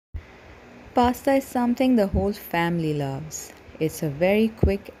Pasta is something the whole family loves. It's a very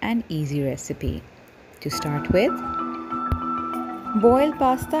quick and easy recipe. To start with, boil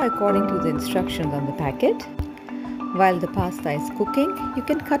pasta according to the instructions on the packet. While the pasta is cooking, you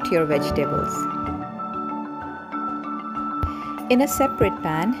can cut your vegetables. In a separate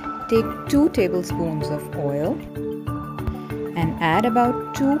pan, take 2 tablespoons of oil and add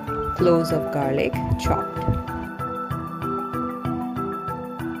about 2 cloves of garlic chopped.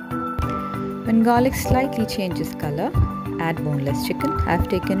 When garlic slightly changes color, add boneless chicken. I've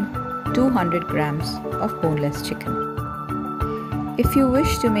taken 200 grams of boneless chicken. If you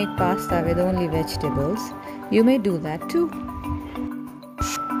wish to make pasta with only vegetables, you may do that too.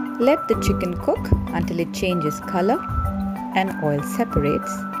 Let the chicken cook until it changes color and oil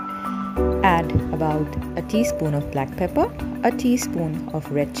separates. Add about a teaspoon of black pepper, a teaspoon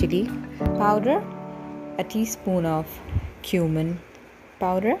of red chili powder, a teaspoon of cumin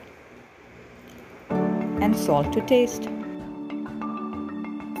powder, and salt to taste.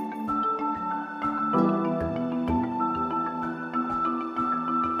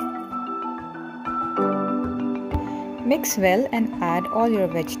 Mix well and add all your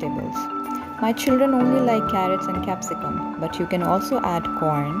vegetables. My children only like carrots and capsicum, but you can also add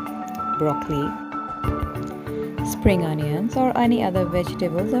corn, broccoli, spring onions, or any other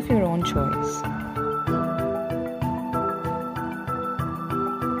vegetables of your own choice.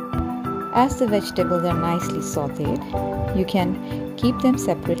 As the vegetables are nicely sauteed, you can keep them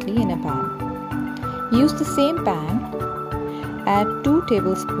separately in a pan. Use the same pan, add 2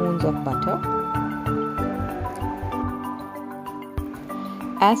 tablespoons of butter.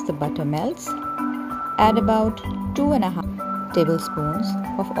 As the butter melts, add about 2.5 tablespoons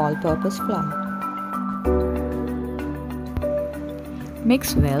of all-purpose flour.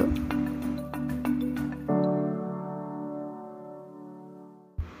 Mix well.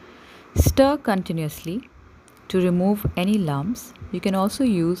 Stir continuously to remove any lumps. You can also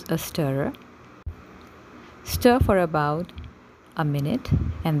use a stirrer. Stir for about a minute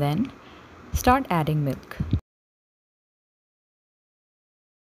and then start adding milk.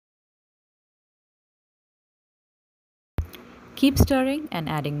 Keep stirring and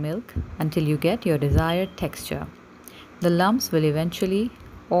adding milk until you get your desired texture. The lumps will eventually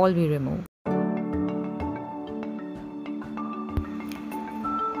all be removed.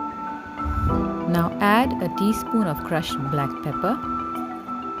 Now add a teaspoon of crushed black pepper,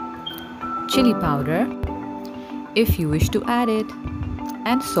 chili powder if you wish to add it,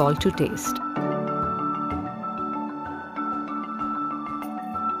 and salt to taste.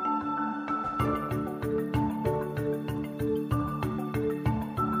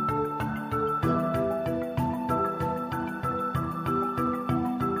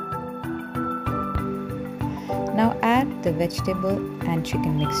 Now add the vegetable and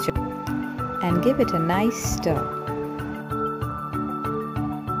chicken mixture and give it a nice stir.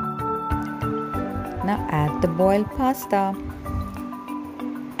 Now add the boiled pasta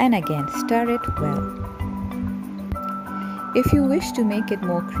and again stir it well. If you wish to make it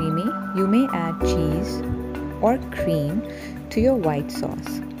more creamy, you may add cheese or cream to your white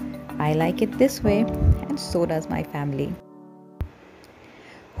sauce. I like it this way and so does my family.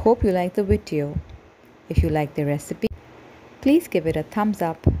 Hope you like the video. If you like the recipe, please give it a thumbs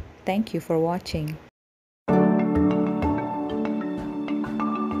up. Thank you for watching.